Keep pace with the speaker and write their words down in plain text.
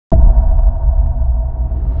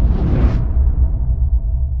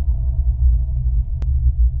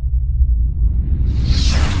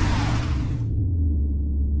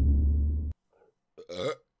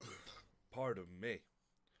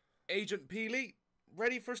Agent Peely,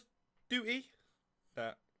 ready for duty?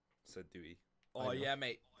 That said duty. Oh yeah,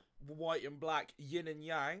 mate. White and black, yin and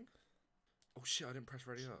yang. Oh shit, I didn't press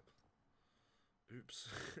ready up. Oops.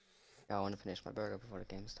 Yeah, I want to finish my burger before the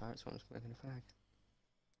game starts, so I'm smoking a fag.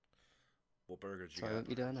 What burger did you Sorry, get? won't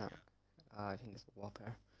be doing that. I think it's a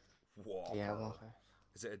Whopper. Whopper. Yeah, Whopper.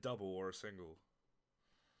 Is it a double or a single?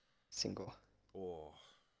 Single. Oh.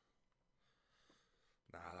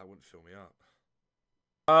 Nah, that wouldn't fill me up.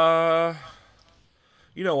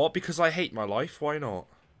 You know what? Because I hate my life, why not?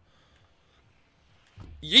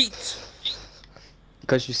 Yeet!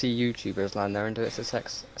 Because you see YouTubers land there and do it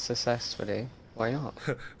successfully, why not?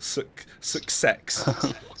 Success.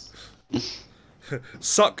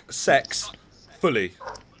 Suck sex fully.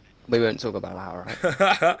 We won't talk about that,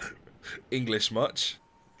 alright? English much.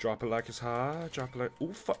 Drop it like it's hot. Drop it like.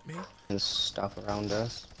 Oh, fuck me. And stuff around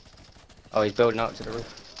us. Oh, he's building up to the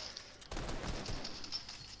roof.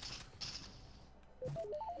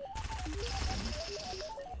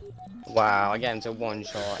 Wow, I get him to one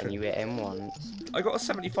shot and you hit him once. I got a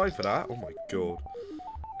 75 for that. Oh my god.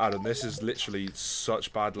 Adam, this is literally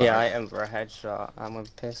such bad luck. Yeah, I hit him for a headshot. I'm with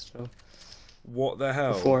a pistol. What the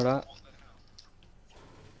hell? Before that.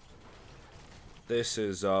 This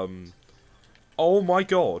is, oh my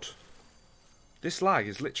god. This lag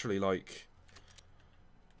is literally like...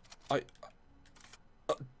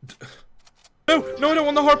 No, I don't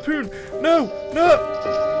want the harpoon. No.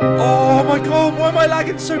 Oh my god, why am I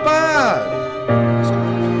lagging so bad?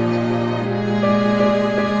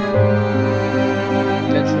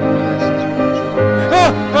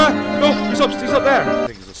 No, he's up there. I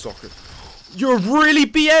think it's a socket. You're really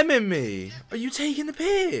BMing me. Are you taking the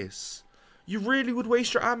piss? You really would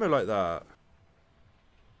waste your ammo like that.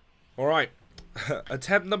 Alright.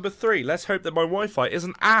 Attempt number 3. Let's hope that my Wi-Fi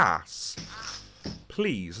isn't ass.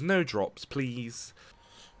 Please, no drops, please.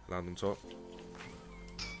 Land on top.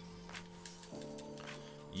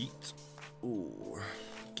 Yeet. Ooh.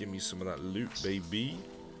 Give me some of that loot, baby.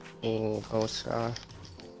 Oh, gold scar.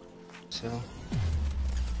 So.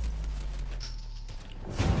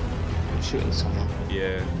 I'm shooting someone.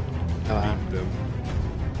 Yeah. Oh, wow. Beat them.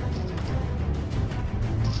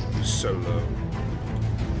 So low.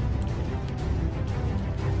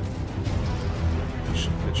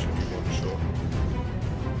 Should literally be one shot.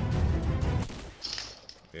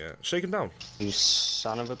 Yeah, shake him down. You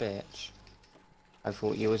son of a bitch. I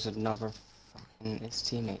thought you was another fucking his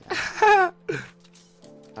teammate.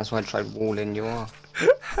 That's why I tried walling you off.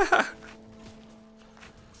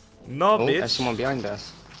 No, oh, bitch. there's someone behind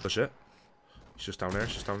us. Oh shit. He's just down there,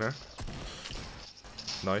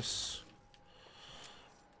 Nice.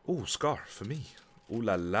 Oh, scar for me. Ooh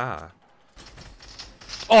la la.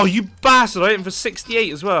 Oh, you bastard! I hit him for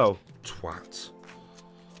 68 as well. Twat.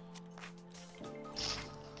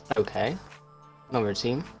 Okay. Another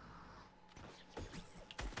team.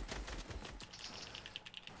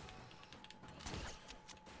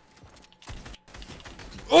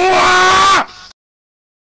 Oh!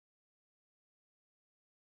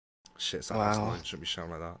 Shit, it's that last Wow. line. Shouldn't be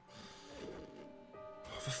shouting like that.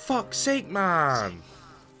 Oh, for fuck's sake, man!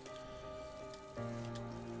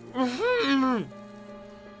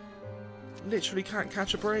 Literally can't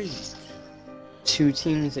catch a break. 2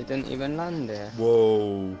 teams that didn't even land there.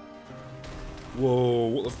 Whoa. Whoa,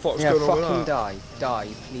 what the fuck's going on with fucking that? die,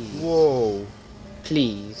 please. Whoa.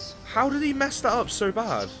 Please. How did he mess that up so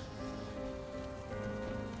bad?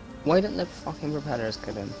 Why didn't the fucking propellers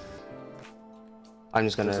kill him? I'm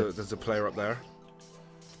just gonna... There's a player up there.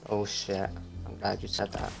 Oh shit. I'm glad you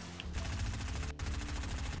said that.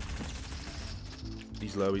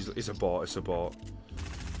 He's low, it's a bot, it's a bot.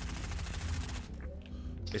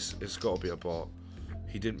 It's gotta be a bot.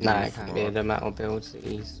 He didn't move. Nah, it can't be the metal builds that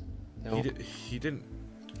he's... He didn't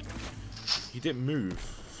move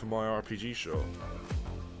for my RPG shot.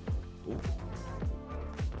 Ooh.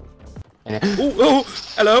 Oh,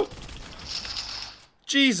 hello!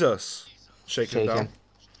 Jesus! Shake him down.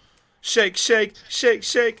 Shake it.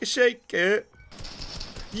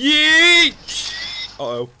 Yeet!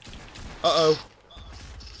 Uh-oh.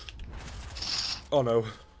 Oh no.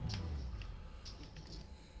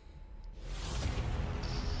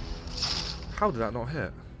 How did that not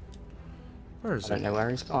hit? Where is he? I don't know where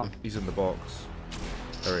he's gone. He's in the box.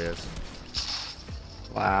 There he is.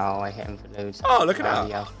 Wow, I hit him for loads. Oh, look at that.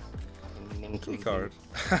 Yeah. Key card.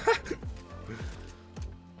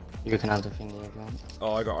 You can have the thingy if you want.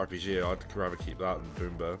 Oh, I got RPG. I'd rather keep that than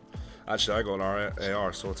boom bow. Actually, I got an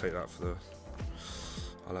AR, so I'll take that for the.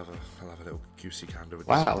 I'll have a little goosey gander with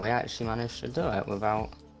this. Wow, we actually managed to do it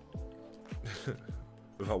without.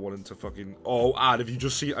 Without wanting to fucking. Oh, Ad, have you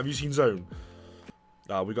seen Zone?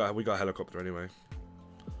 We got a helicopter anyway.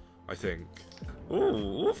 I think.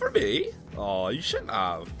 Ooh, for me? Oh, you shouldn't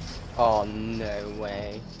have. Oh, no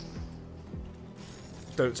way.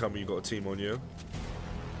 Don't tell me you got a team on you.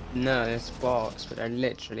 No, it's bots, but they're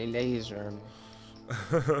literally laser.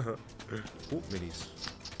 Oh, minis.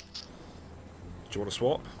 Do you want to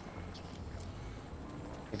swap?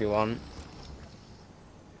 If you want.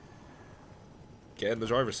 Get in the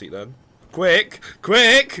driver's seat then. Quick!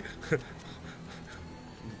 Quick!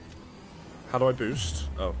 How do I boost?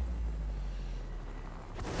 Oh.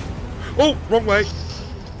 Oh! Wrong way!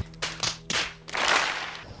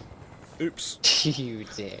 Oops. You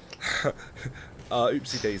dick.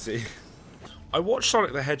 Oopsie daisy. I watched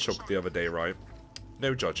Sonic the Hedgehog the other day, right?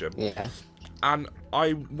 No judging. Yeah. And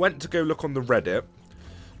I went to go look on the Reddit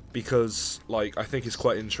because, like, I think it's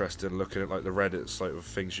quite interesting looking at, like, the Reddits, like, of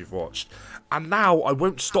things you've watched. And now I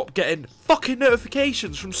won't stop getting fucking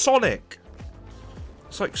notifications from Sonic.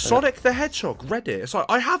 It's like, Sonic the Hedgehog, Reddit. It's like,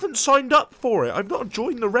 I haven't signed up for it. I've not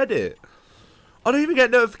joined the Reddit. I don't even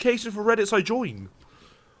get notifications for Reddits I join.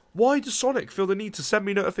 Why does Sonic feel the need to send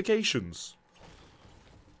me notifications?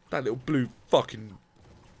 That little blue fucking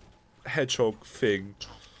hedgehog thing.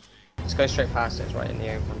 Let's go straight past it, it's right in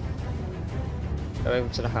the open. Go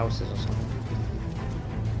over to the houses or something.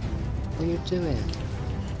 What are you doing?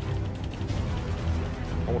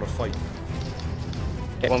 I want to fight.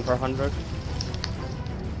 Get one for 100.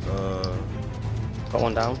 Got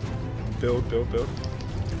one down. Build, build, build.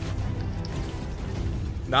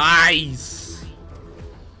 Nice!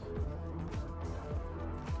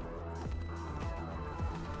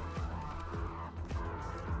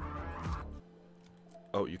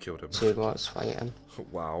 Oh, you killed him. Two bots fighting.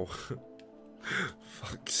 Wow.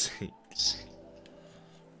 Fuck's sake.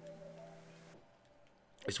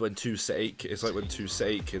 It's when it's like when two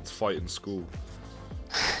Sate kids fight in school.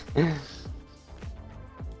 You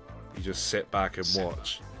just sit back and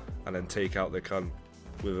watch, and then take out the cunt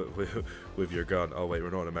with your gun. Oh wait,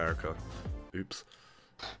 we're not in America. Oops.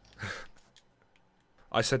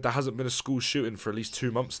 I said there hasn't been a school shooting for at least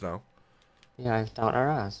 2 months now. Yeah, down our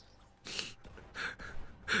ass.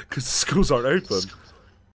 Because the schools aren't open.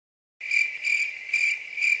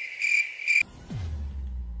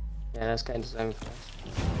 Yeah, let's get into zone first.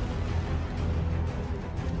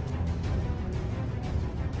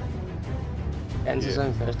 Get into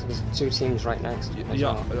zone first, there's two teams right next to you.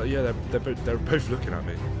 Yeah, they're both looking at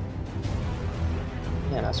me.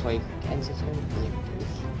 Yeah, that's why you get into zone.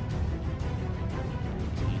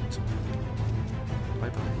 Bye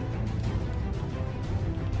bye.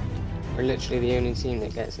 We're literally the only team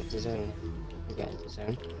that gets into zone. We get into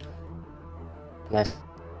zone. And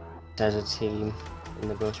there's a team in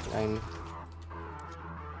the bush behind me.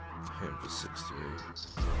 Hit him for 68.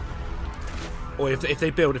 Or if they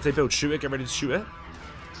build, shoot it, get ready to shoot it.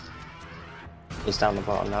 He's down the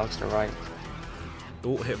bottom now to the right.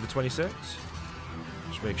 Oh, hit him for 26.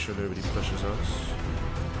 Just make sure nobody pushes us.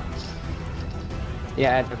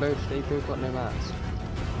 Yeah, they both got no mats.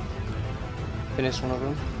 Finish one of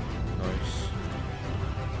them. Nice.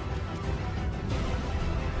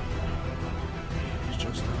 He's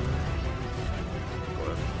just down there. Got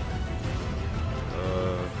him.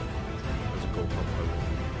 There's a gold pump.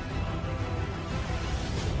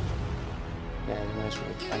 Yeah, nice way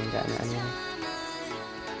to try and get him anyway.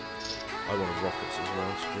 I wanted rockets as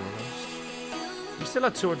well, to be honest. He still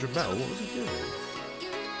had 200 metal, what was he doing?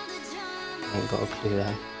 I ain't got a clue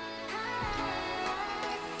there.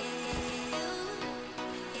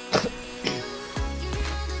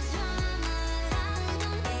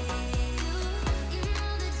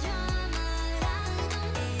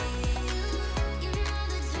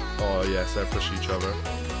 Oh yes, they're pushing each other.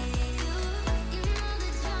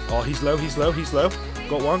 Oh, he's low, he's low, he's low.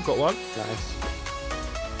 Got one. Nice.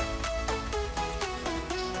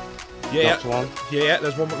 Yeah, Knocked one. Yeah,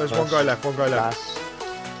 there's one guy left, Last.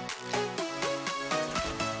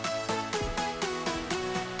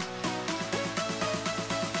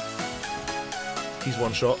 He's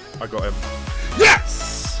one shot, I got him.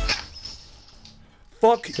 Yes!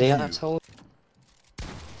 Fuck See, you. I told.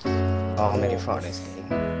 Oh, I'm making fun of this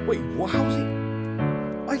game. Wait, what? How's he?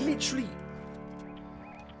 I literally.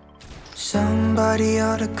 Somebody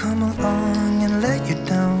ought to come along and let you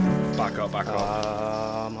down. Back up.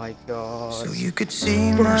 Oh my god. So you could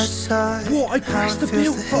see my side. What? I pressed the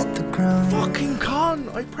build hit the ground. Fucking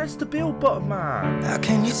cunt! I pressed the build button, man. How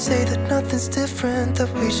can you say that nothing's different?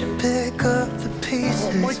 That we should pick up the pieces.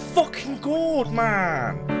 Oh my fucking god,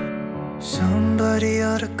 man! Somebody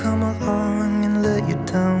ought to come along and let you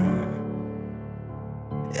down.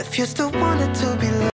 If you still wanted to be